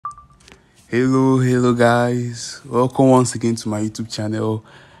Hello guys. Welcome once again to my YouTube channel.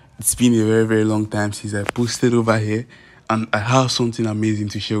 It's been a very long time since I posted over here, and I have something amazing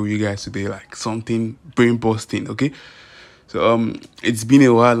to share with you guys today, like something brain busting, okay? So it's been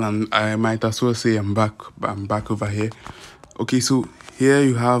a while and I might as well say I'm back. I'm back over here. Okay, so here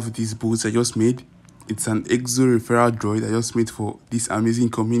you have these boats I just made. It's an EXO referral droid I just made for this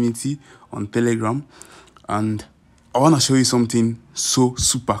amazing community on Telegram, and I want to show you something so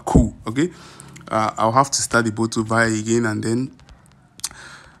super cool. Okay, I'll have to start the bot over again, and then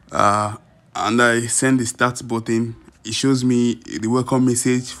I send the start button. It shows me the welcome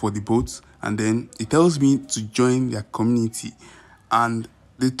message for the bot, and then it tells me to join their community. And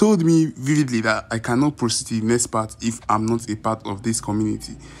they told me vividly that I cannot proceed to the next part if I'm not a part of this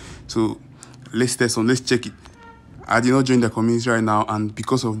community. So let's test on. Let's check it. I did not join the community right now, and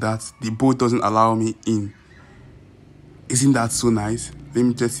because of that, the bot doesn't allow me in. Isn't that so nice? Let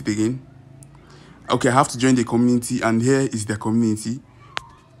me test it again. Okay, I have to join the community, and here is the community.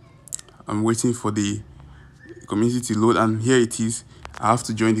 I'm waiting for the community to load, and here it is. I have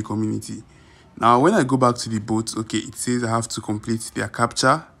to join the community. Now, when I go back to the bot, okay, it says I have to complete their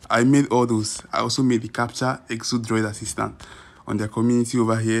captcha. I made all those. I also made the captcha EXO Droid Assistant on their community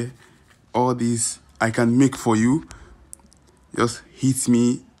over here. All these I can make for you. Just hit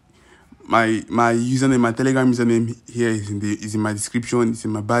me. My username, my Telegram username here is in my description. It's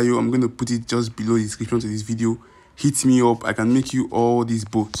in my bio. I'm going to put it just below the description to this video. Hit me up. I can make you all these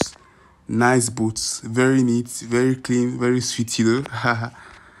boats. Nice boats, very neat, very clean, very sweet, you know.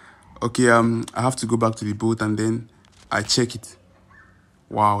 Okay, I have to go back to the boat, and then I check it.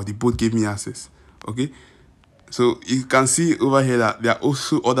 Wow, the boat gave me access. Okay, so you can see over here that there are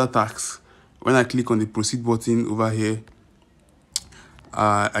also other tasks. When I click on the proceed button over here,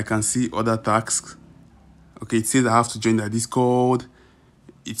 I can see other tasks. Okay, it says I have to join their Discord.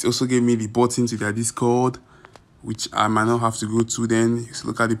 It also gave me the button to their Discord, which I might not have to go to. Then so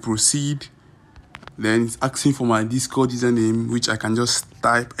look at the proceed. Then it's asking for my Discord username, which I can just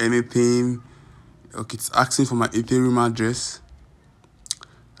type anything. Okay, it's asking for my Ethereum address,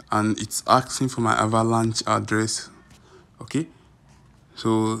 and it's asking for my Avalanche address. Okay,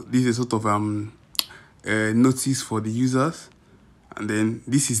 so this is sort of notice for the users, and then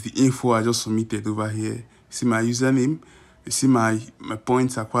this is the info I just submitted over here. You see my username, you see my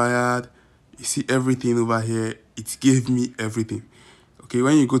points acquired, you see everything over here. It gave me everything. Okay,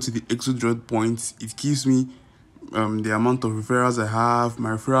 when you go to the EXO Droid points, it gives me the amount of referrals I have, my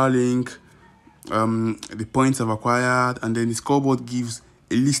referral link, the points I've acquired, and then the scoreboard gives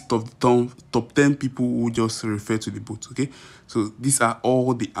a list of the top 10 people who just refer to the bot. Okay, so these are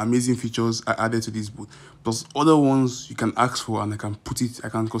all the amazing features I added to this bot. Plus other ones you can ask for, and I can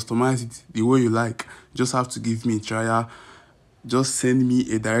customize it the way you like. Just have to give me a trial. Just send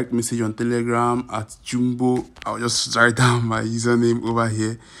me a direct message on Telegram at Jumbo. I'll just write down my username over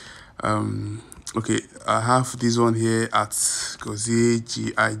here. Okay, I have this one here at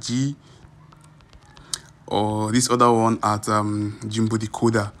GIG, or this other one at Jumbo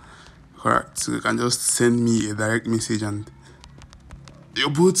Decoder. Alright, so you can just send me a direct message, and your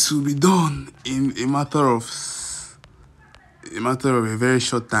boat will be done in a matter of a very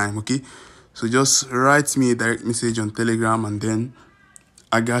short time. Okay, so just write me a direct message on Telegram, and then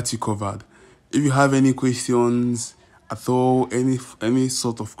I got you covered. If you have any questions at all, any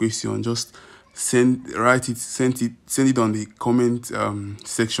sort of question, just send it on the comment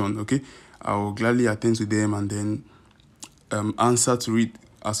section. Okay, I will gladly attend to them, and then answer to it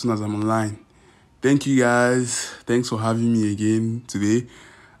as soon as I'm online. Thank you guys. Thanks for having me again today,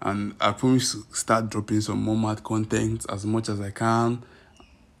 and I promise to start dropping some more mad content as much as I can.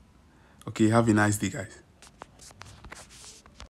 Okay, have a nice day, guys.